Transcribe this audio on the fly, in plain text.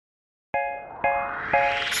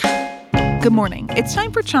Good morning. It's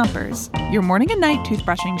time for Chompers, your morning and night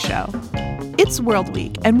toothbrushing show. It's World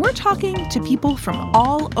Week, and we're talking to people from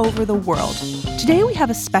all over the world. Today we have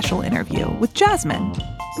a special interview with Jasmine.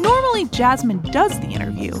 Normally, Jasmine does the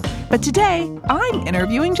interview, but today I'm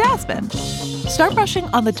interviewing Jasmine. Start brushing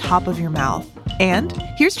on the top of your mouth. And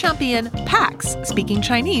here's champion Pax speaking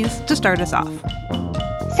Chinese to start us off.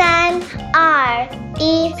 3、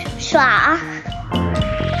2、1，耍。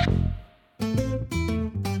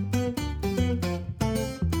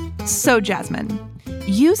So, Jasmine,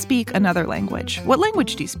 you speak another language. What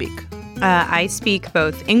language do you speak? I speak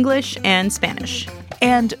both English and Spanish.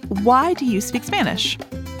 And why do you speak Spanish?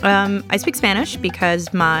 I speak Spanish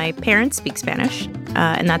because my parents speak Spanish,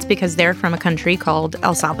 and that's because they're from a country called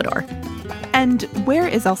El Salvador. And where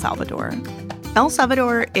is El Salvador? El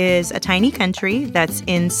Salvador is a tiny country that's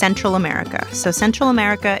in Central America. So Central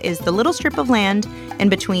America is the little strip of land in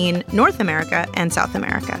between North America and South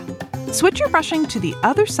America. Switch your brushing to the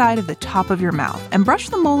other side of the top of your mouth and brush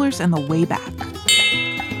the molars in the way back.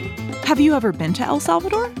 Have you ever been to El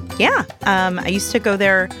Salvador? Yeah, I used to go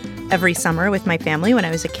there every summer with my family when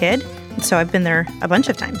I was a kid, so I've been there a bunch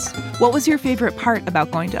of times. What was your favorite part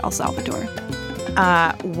about going to El Salvador?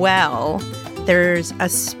 Well, there's a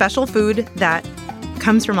special food that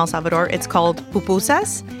comes from El Salvador. It's called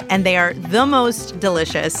pupusas, and they are the most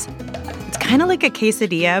delicious. It's kind of like a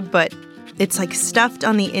quesadilla, but it's like stuffed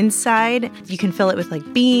on the inside. You can fill it with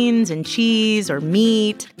like beans and cheese or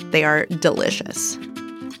meat. They are delicious.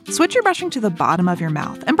 Switch your brushing to the bottom of your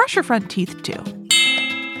mouth and brush your front teeth too.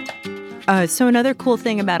 So another cool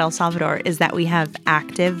thing about El Salvador is that we have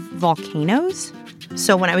active volcanoes.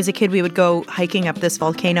 So when I was a kid, we would go hiking up this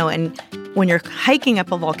volcano, and when you're hiking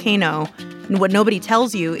up a volcano, what nobody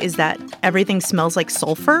tells you is that everything smells like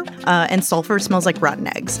sulfur, and sulfur smells like rotten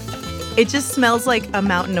eggs. It just smells like a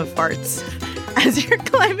mountain of farts as you're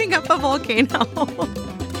climbing up a volcano.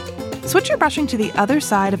 Switch your brushing to the other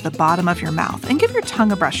side of the bottom of your mouth and give your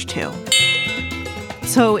tongue a brush too.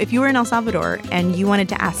 So if you were in El Salvador and you wanted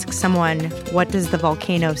to ask someone, what does the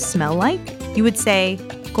volcano smell like? You would say,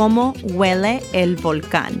 ¿Cómo huele el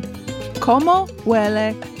volcán? ¿Cómo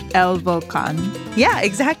huele el volcán? Yeah,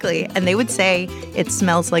 exactly. And they would say, it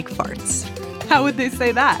smells like farts. How would they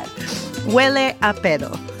say that? Huele a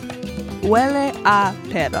pedo. Huele a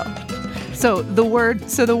pedo. So the word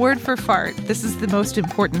for fart, this is the most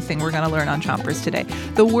important thing we're going to learn on Chompers today.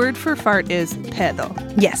 The word for fart is pedo.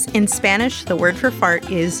 Yes, in Spanish, the word for fart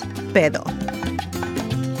is pedo.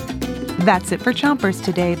 That's it for Chompers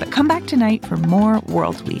today, but come back tonight for more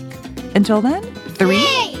World Week. Until then, 3,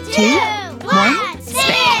 2, 1,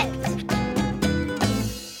 sit!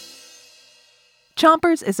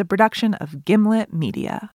 Chompers is a production of Gimlet Media.